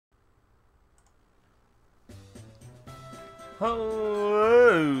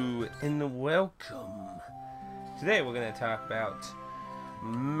Hello and welcome. Today we're going to talk about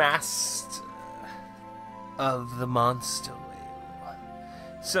Master of the Monster Lair.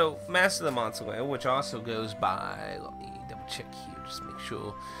 So, Master of the Monster Lair, which also goes by, let me double check here, just make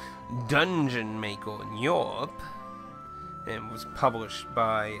sure, Dungeon Maker in Europe, and was published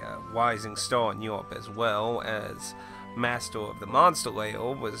by Rising Star in Europe, as well as Master of the Monster Lair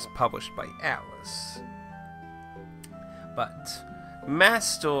was published by Alice. But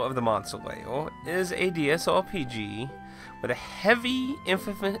Master of the Monster Lair is a DS RPG with a heavy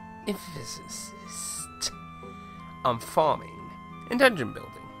emphasis on farming and dungeon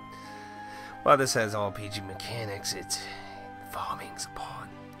building. While this has RPG mechanics, farming's a part.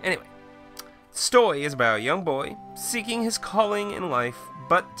 Anyway, the story is about a young boy seeking his calling in life,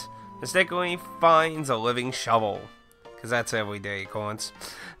 but mistakenly finds a living shovel, because that's everyday occurrence,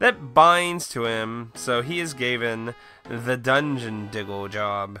 that binds to him, so he is given the dungeon digger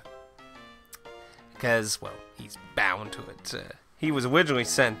job. Because, well, he's bound to it. He was originally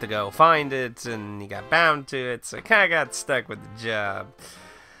sent to go find it, and he got bound to it, so kind of got stuck with the job.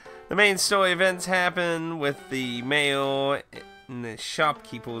 The main story events happen with the mayor, and the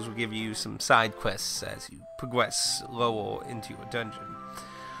shopkeepers will give you some side quests as you progress lower into your dungeon.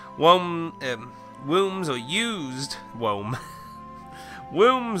 Wombs are used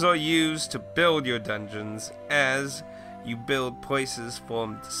to build your dungeons, as you build places for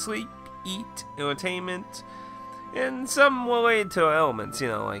them to sleep, eat, entertainment, and some related to elements,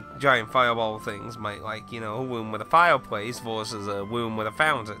 like giant fireball things might like, a room with a fireplace versus a room with a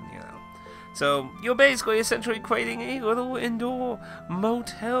fountain, So you're basically essentially creating a little indoor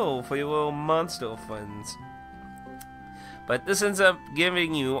motel for your little monster friends. But this ends up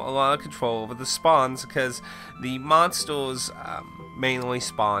giving you a lot of control over the spawns, because the monsters mainly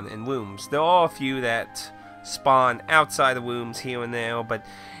spawn in rooms. There are a few that spawn outside the rooms here and there, but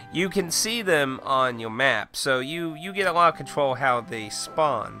you can see them on your map, so you get a lot of control how they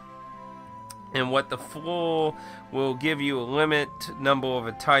spawn. And what the floor will give you a limit number of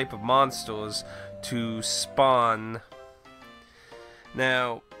a type of monsters to spawn.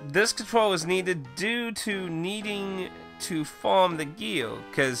 Now, this control is needed due to needing to farm the gear,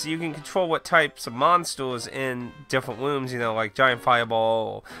 because you can control what types of monsters in different rooms, like giant fireball,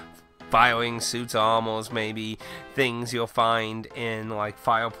 or firing suits, armors, maybe things you'll find in like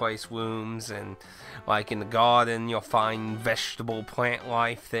fireplace rooms, and like in the garden you'll find vegetable plant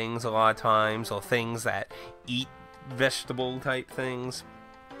life things a lot of times, or things that eat vegetable type things.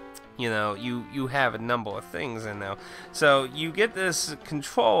 You have a number of things in there. So you get this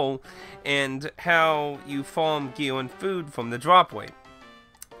control and how you farm gear and food from the drop rate.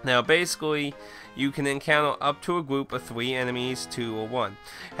 Now basically, you can encounter up to a group of 3 enemies, 2 or 1.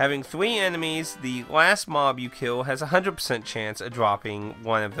 Having 3 enemies, the last mob you kill has a 100% chance of dropping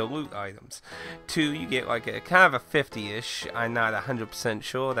one of the loot items. 2, you get like a kind of a 50-ish, I'm not 100%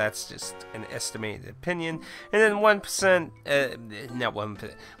 sure, that's just an estimated opinion. And then 1%, not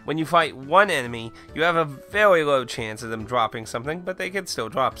 1%, when you fight 1 enemy, you have a very low chance of them dropping something, but they could still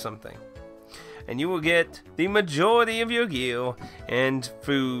drop something. And you will get the majority of your gear and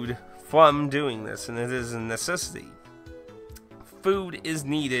food from doing this, and it is a necessity. Food is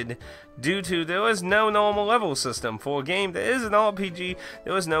needed due to there is no normal level system. For a game that is an RPG,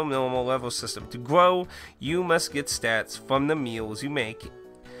 there is no normal level system. To grow, you must get stats from the meals you make.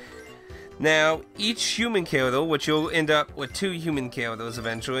 Now, each human character, which you'll end up with 2 human characters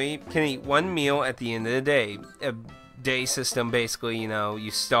eventually, can eat 1 meal at the end of the day. A day system, basically,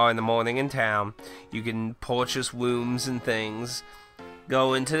 you start in the morning in town, you can purchase rooms and things,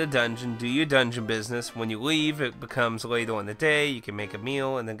 go into the dungeon, do your dungeon business. When you leave, it becomes later in the day, you can make a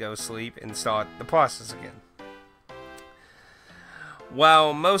meal and then go sleep and start the process again.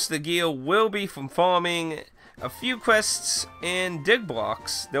 While most of the gear will be from farming, a few quests and dig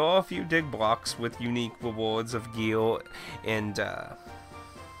blocks, there are a few dig blocks with unique rewards of gear and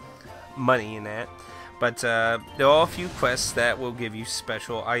money in that. But there are a few quests that will give you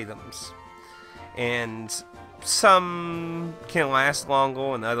special items. And some can last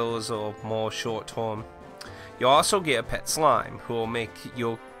longer and others are more short term. You'll also get a pet slime who will make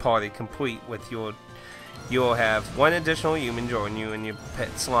your party complete with you'll have 1 additional human join you and your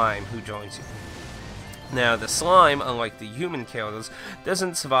pet slime who joins you. Now the slime, unlike the human characters,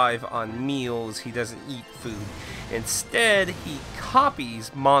 doesn't survive on meals, he doesn't eat food. Instead, he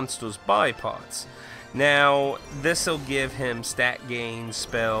copies monsters' body parts. Now, this will give him stat gains,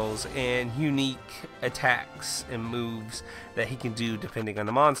 spells, and unique attacks and moves that he can do depending on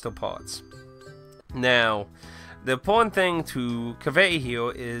the monster parts. Now, The important thing to convey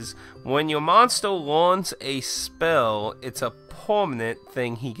here is when your monster learns a spell, it's a permanent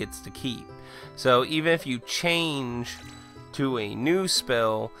thing he gets to keep. So even if you change to a new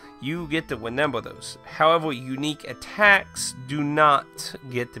spell, you get to remember those. However, unique attacks do not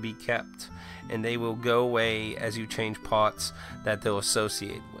get to be kept, and they will go away as you change parts that they'll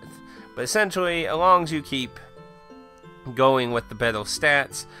associate with. But essentially, as long as you keep going with the better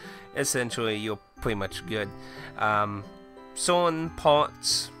stats, essentially you're pretty much good. Certain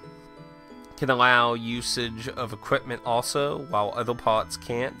parts can allow usage of equipment also, while other parts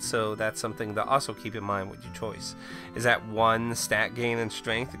can't, so that's something to also keep in mind with your choice. Is that one stat gain in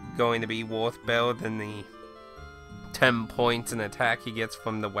strength going to be worth better than the 10 points in attack he gets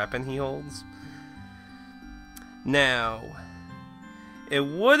from the weapon he holds? Now, it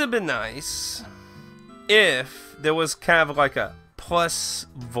would have been nice if there was kind of like a plus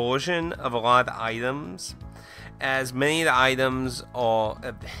version of a lot of the items, as many of the items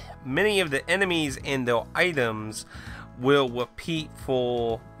are many of the enemies and their items will repeat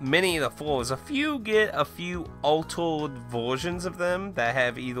for many of the floors. A few get a few altered versions of them that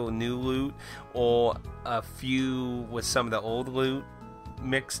have either new loot or a few with some of the old loot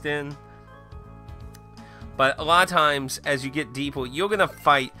mixed in. But a lot of times, as you get deeper, you're going to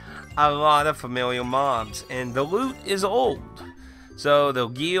fight a lot of familiar mobs, and the loot is old. So the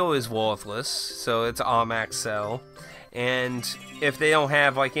gear is worthless, so it's our max sell. And if they don't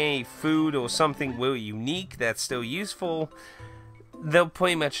have like any food or something really unique that's still useful, they'll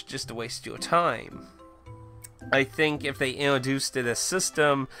pretty much just waste your time. I think if they introduced a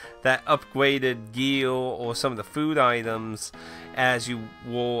system that upgraded gear or some of the food items as you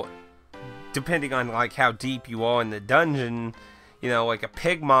were, depending on like how deep you are in the dungeon, you know, like a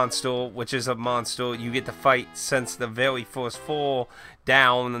pig monster, which is a monster you get to fight since the very first floor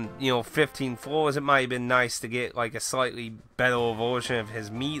down, 15 floors. It might have been nice to get like a slightly better version of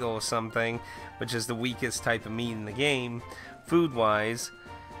his meat or something, which is the weakest type of meat in the game, food-wise.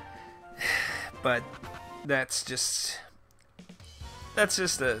 But that's just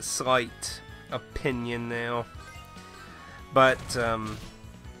a slight opinion now. But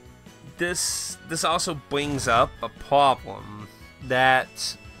this also brings up a problem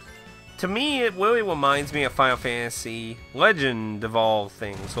that, to me, it really reminds me of Final Fantasy Legend of all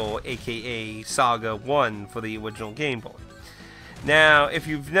things, or aka Saga 1 for the original Game Boy. Now, if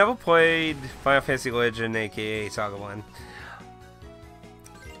you've never played Final Fantasy Legend, aka Saga 1,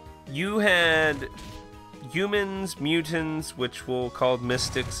 you had humans, mutants, which were called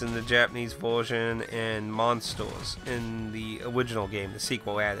mystics in the Japanese version, and monsters in the original game. The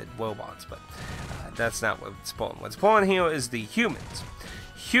sequel added robots, but that's not what's important. What's important here is the humans.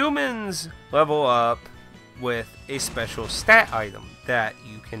 Humans level up with a special stat item that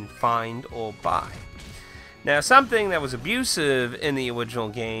you can find or buy. Now, something that was abusive in the original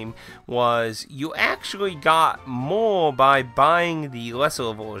game was you actually got more by buying the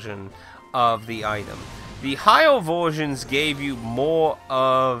lesser version of the item. The higher versions gave you more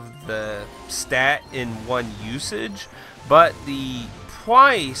of the stat in one usage, but the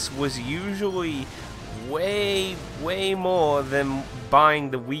price was usually way more than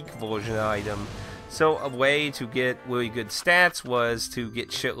buying the weak version item. So a way to get really good stats was to get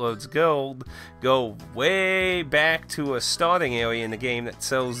shitloads of gold, go way back to a starting area in the game that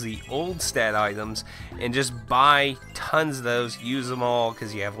sells the old stat items, and just buy tons of those, use them all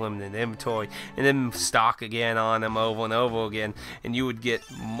because you have limited inventory, and then stock again on them over and over again, and you would get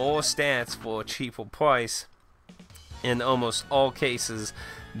more stats for a cheaper price in almost all cases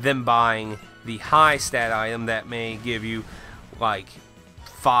than buying the high stat item that may give you like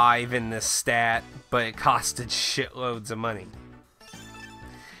 5 in the stat, but it costed shitloads of money.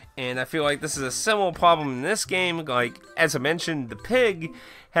 And I feel like this is a similar problem in this game. Like, as I mentioned, the pig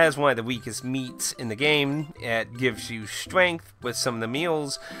has one of the weakest meats in the game. It gives you strength with some of the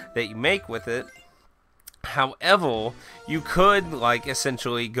meals that you make with it. However, you could, like,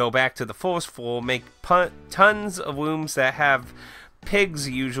 essentially go back to the first floor, make tons of rooms that have pigs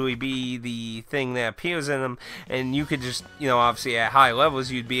usually be the thing that appears in them, and you could just, obviously at high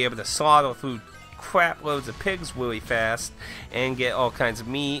levels, you'd be able to slaughter through crap loads of pigs really fast and get all kinds of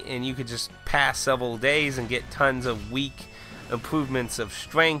meat, and you could just pass several days and get tons of weak improvements of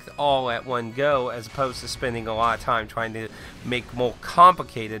strength all at one go, as opposed to spending a lot of time trying to make more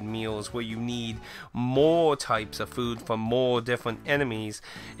complicated meals where you need more types of food from more different enemies.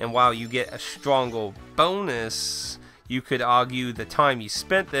 And while you get a stronger bonus, you could argue the time you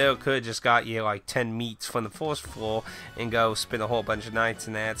spent there could have just got you like 10 meats from the first floor and go spend a whole bunch of nights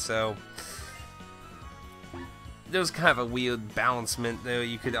in that. So there was kind of a weird balancement there,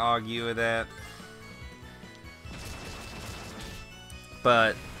 you could argue with that.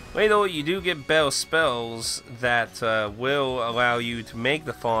 But later you do get better spells that will allow you to make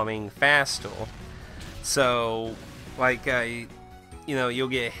the farming faster. So, like, you'll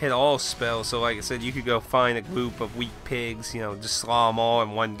get hit all spells. So, like I said, you could go find a group of weak pigs, just slaw them all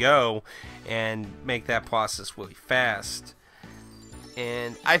in one go and make that process really fast.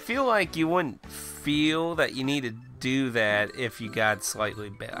 And I feel like you wouldn't feel that you need to do that if you got slightly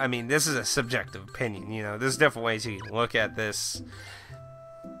better. I mean, this is a subjective opinion, there's different ways you can look at this.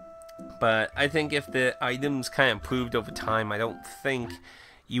 But I think if the items kind of improved over time, I don't think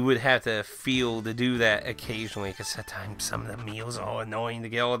you would have to feel to do that occasionally, because at times some of the meals are annoying to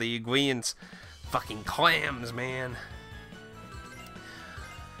get all the ingredients. Fucking clams, man.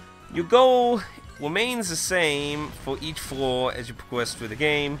 Your goal remains the same for each floor as you progress through the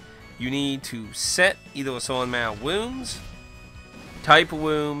game. You need to set either a certain amount of rooms, type of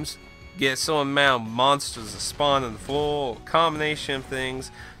rooms, get a certain amount of monsters to spawn on the floor, or a combination of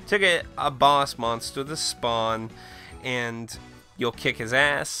things to get a boss monster to spawn, and you'll kick his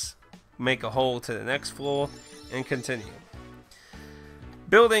ass, make a hole to the next floor, and continue.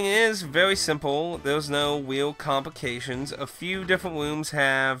 Building is very simple. There's no real complications. A few different rooms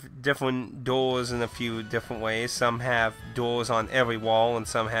have different doors in a few different ways. Some have doors on every wall, and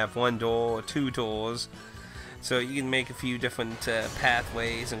some have one door or two doors. So you can make a few different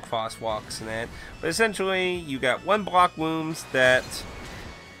pathways and crosswalks and that. But essentially, you got one block rooms that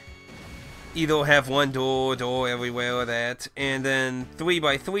either have one door everywhere or that, and then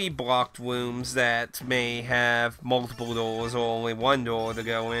 3x3 blocked rooms that may have multiple doors or only one door to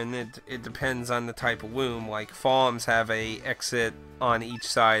go in. It depends on the type of room. Like farms have a exit on each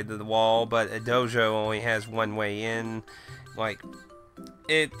side of the wall, but a dojo only has one way in. Like,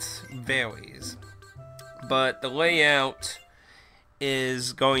 it varies. But the layout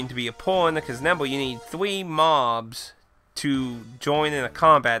is going to be important, because remember, you need 3 mobs to join in a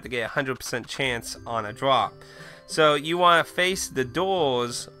combat to get a 100% chance on a drop. So you want to face the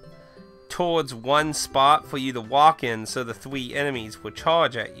doors towards one spot for you to walk in, so the 3 enemies will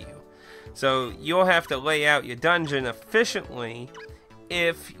charge at you. So you'll have to lay out your dungeon efficiently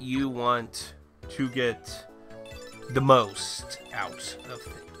if you want to get the most out of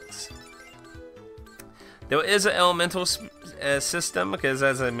things. There is an elemental system, because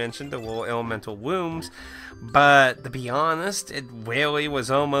as I mentioned, there were elemental rooms. But to be honest, it really was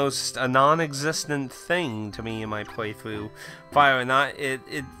almost a non-existent thing to me in my playthrough. Fire or not, it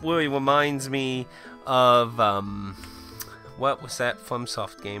really reminds me of, what was that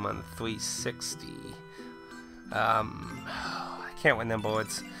FromSoft game on the 360? I can't remember.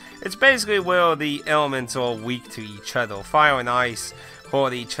 It's basically where the elements are weak to each other. Fire and ice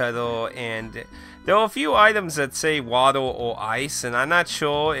hurt each other, and there are a few items that say water or ice, and I'm not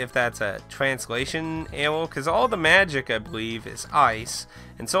sure if that's a translation error, because all the magic, I believe, is ice,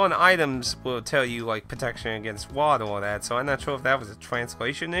 and certain items will tell you, like, protection against water or that, so I'm not sure if that was a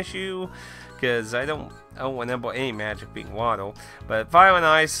translation issue, because I don't remember any magic being water. But fire and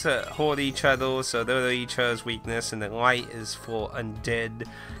ice hurt each other, so they're each other's weakness, and the light is for undead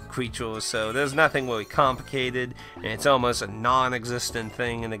creatures, so there's nothing really complicated, and it's almost a non-existent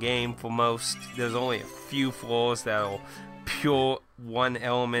thing in the game for most. There's only a few floors that are pure one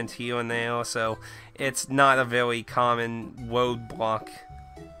element here and there, so it's not a very common roadblock.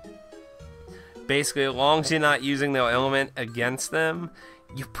 Basically, as long as you're not using their element against them,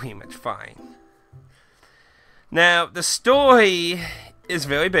 you're pretty much fine. Now, the story is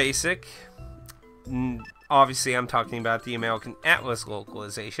very basic. Obviously, I'm talking about the American Atlas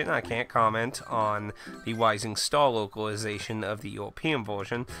localization. I can't comment on the Rising Star localization of the European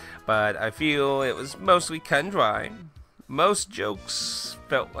version, but I feel it was mostly cut and dry. Most jokes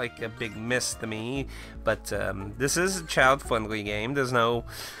felt like a big miss to me, but this is a child-friendly game. There's no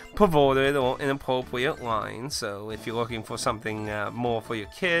perverted or inappropriate lines, so if you're looking for something more for your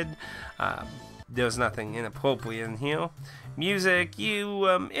kid, there's nothing inappropriate in here. Music, you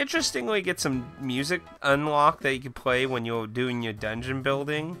interestingly get some music unlocked that you can play when you're doing your dungeon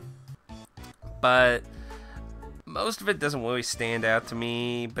building, but most of it doesn't really stand out to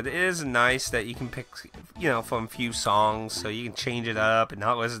me. But it is nice that you can pick, from a few songs, so you can change it up and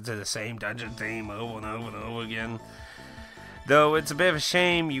not listen to the same dungeon theme over and over and over again. Though it's a bit of a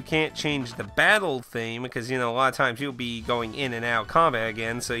shame you can't change the battle theme, because, a lot of times you'll be going in and out of combat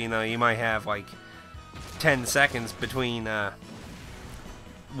again, so, you might have, like, 10 seconds between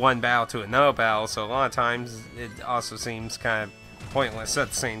one battle to another battle, so a lot of times it also seems kind of pointless at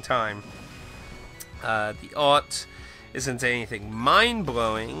the same time. The art isn't anything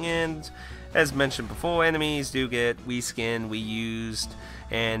mind-blowing, and as mentioned before, enemies do get reskinned, reused,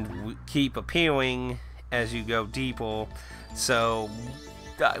 and keep appearing as you go deeper. so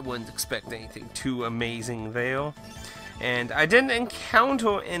I wouldn't expect anything too amazing there. And I didn't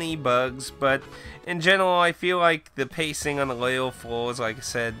encounter any bugs, but in general I feel like the pacing on the layer floors, like I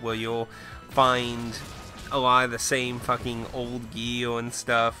said, where you'll find a lot of the same fucking old gear and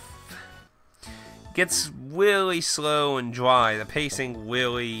stuff, gets really slow and dry. The pacing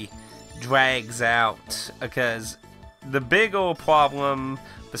really drags out, because the bigger problem,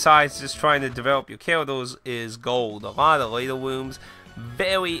 besides just trying to develop your characters, is gold. A lot of later rooms,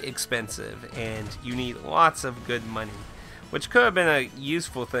 very expensive, and you need lots of good money, which could have been a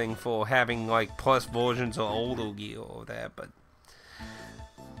useful thing for having like plus versions or older gear or that. But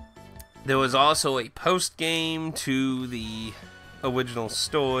there was also a post game to the original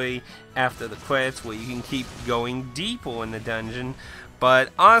story after the credits where you can keep going deeper in the dungeon.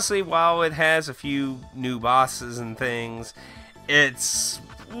 But honestly, while it has a few new bosses and things, it's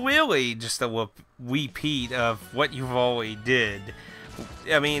really just a repeat of what you've already did.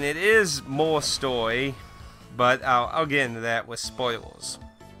 I mean, it is more story, but I'll get into that with spoilers.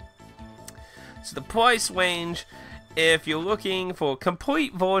 So the price range, if you're looking for a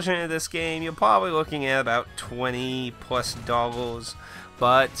complete version of this game, you're probably looking at about $20+.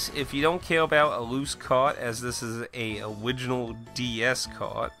 But if you don't care about a loose cart, as this is a original DS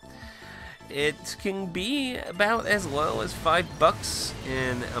cart, it can be about as low as $5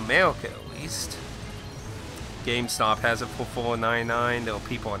 in America, at least. GameStop has it for $4.99. There are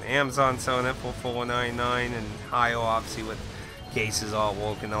people on Amazon selling it for $4.99, and higher, obviously, with cases,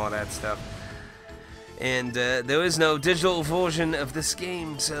 artwork, and all that stuff. And there is no digital version of this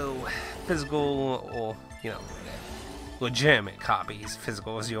game, so physical or, you know, legitimate copies,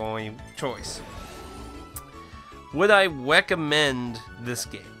 physical is your only choice. Would I recommend this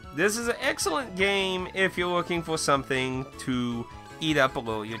game? This is an excellent game if you're looking for something to eat up a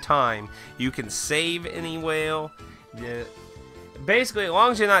little of your time. You can save anywhere. Basically, as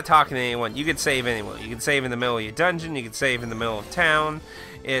long as you're not talking to anyone, you can save anywhere. You can save in the middle of your dungeon, you can save in the middle of town.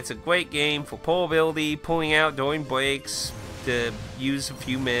 It's a great game for portability, pulling out during breaks to use a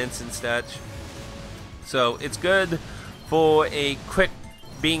few minutes and such. So it's good for a quick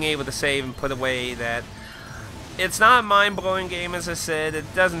being able to save and put away. That it's not a mind-blowing game, as I said.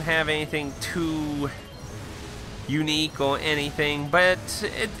 It doesn't have anything too unique or anything, but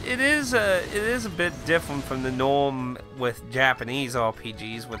it is a bit different from the norm with Japanese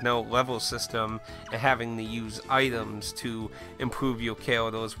RPGs, with no level system and having to use items to improve your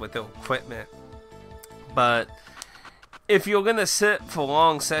characters with their equipment. But if you're gonna sit for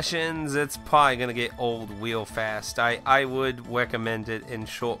long sessions, it's probably gonna get old real fast. I would recommend it in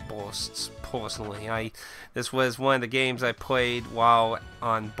short bursts personally. This was one of the games I played while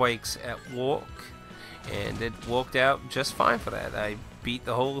on breaks at work, and it worked out just fine for that. I beat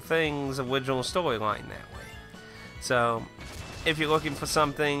the whole thing's original storyline that way. So, if you're looking for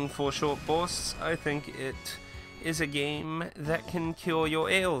something for short bursts, I think it is a game that can cure your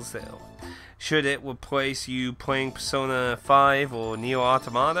ails there. Should it replace you playing Persona 5 or Nier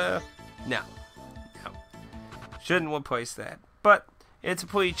Automata? No. Shouldn't replace that. But it's a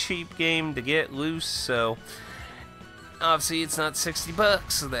pretty cheap game to get loose, so obviously it's not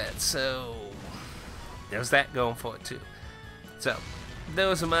 $60 for that, so there's that going for it too. So,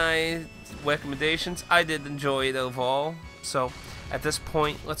 those are my recommendations. I did enjoy it overall. So, at this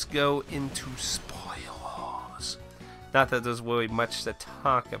point, let's go into spoilers. Not that there's really much to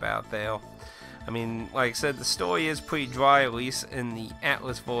talk about there. I mean, like I said, the story is pretty dry, at least in the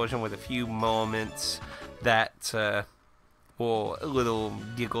Atlas version, with a few moments that were a little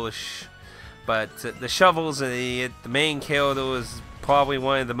gigglish. But the Shovel's an idiot. The main character is probably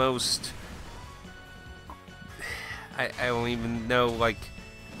one of the most, I don't even know, like,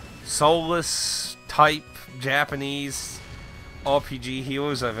 soulless type Japanese RPG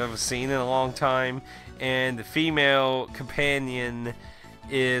heroes I've ever seen in a long time. And the female companion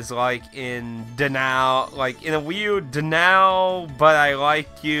is like in denial, like in a weird denial, but I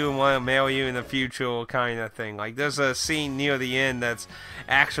like you and want to marry you in the future kind of thing. Like, there's a scene near the end that's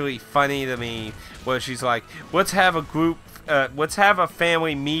actually funny to me where she's like, let's have a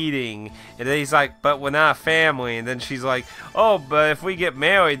family meeting, and then he's like, but we're not a family, and then she's like, oh, but if we get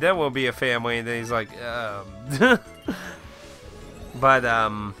married then we'll be a family, and then he's like, but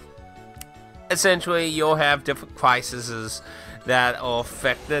essentially you'll have different crises that will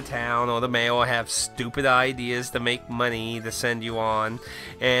affect the town, or the mayor will have stupid ideas to make money to send you on,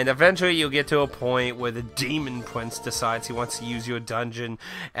 and eventually you'll get to a point where the demon prince decides he wants to use your dungeon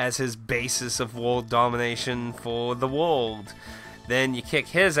as his basis of world domination for the world. Then you kick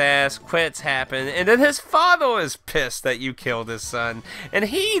his ass, quits happen, and then his father is pissed that you killed his son, and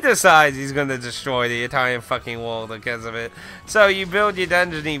he decides he's gonna destroy the entire fucking world because of it. So you build your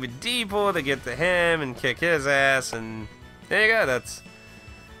dungeon even deeper to get to him and kick his ass, and there you go. That's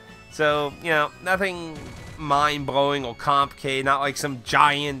so, you know, nothing mind-blowing or complicated, not like some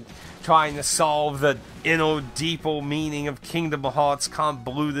giant trying to solve the inner, deeper meaning of Kingdom Hearts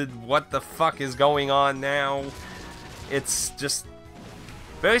convoluted what the fuck is going on now. It's just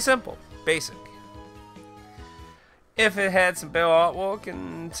very simple, basic. If it had some better artwork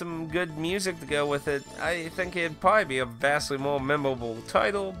and some good music to go with it, I think it'd probably be a vastly more memorable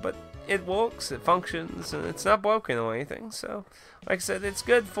title, but it works, it functions, and it's not broken or anything. So, like I said, it's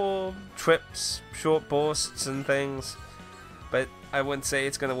good for trips, short bursts, and things. But I wouldn't say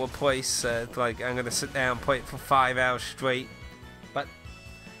it's going to replace, like, I'm going to sit down and play it for 5 hours straight. But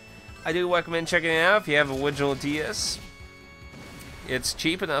I do recommend checking it out if you have original DS. It's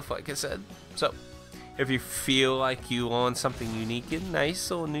cheap enough, like I said. So, if you feel like you want something unique and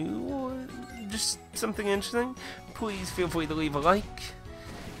nice or new, or just something interesting, please feel free to leave a like.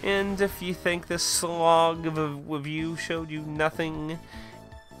 And if you think this slog of a review showed you nothing,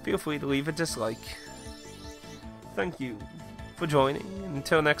 feel free to leave a dislike. Thank you for joining.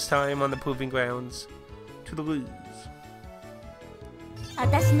 Until next time on the Proving Grounds, to the lose.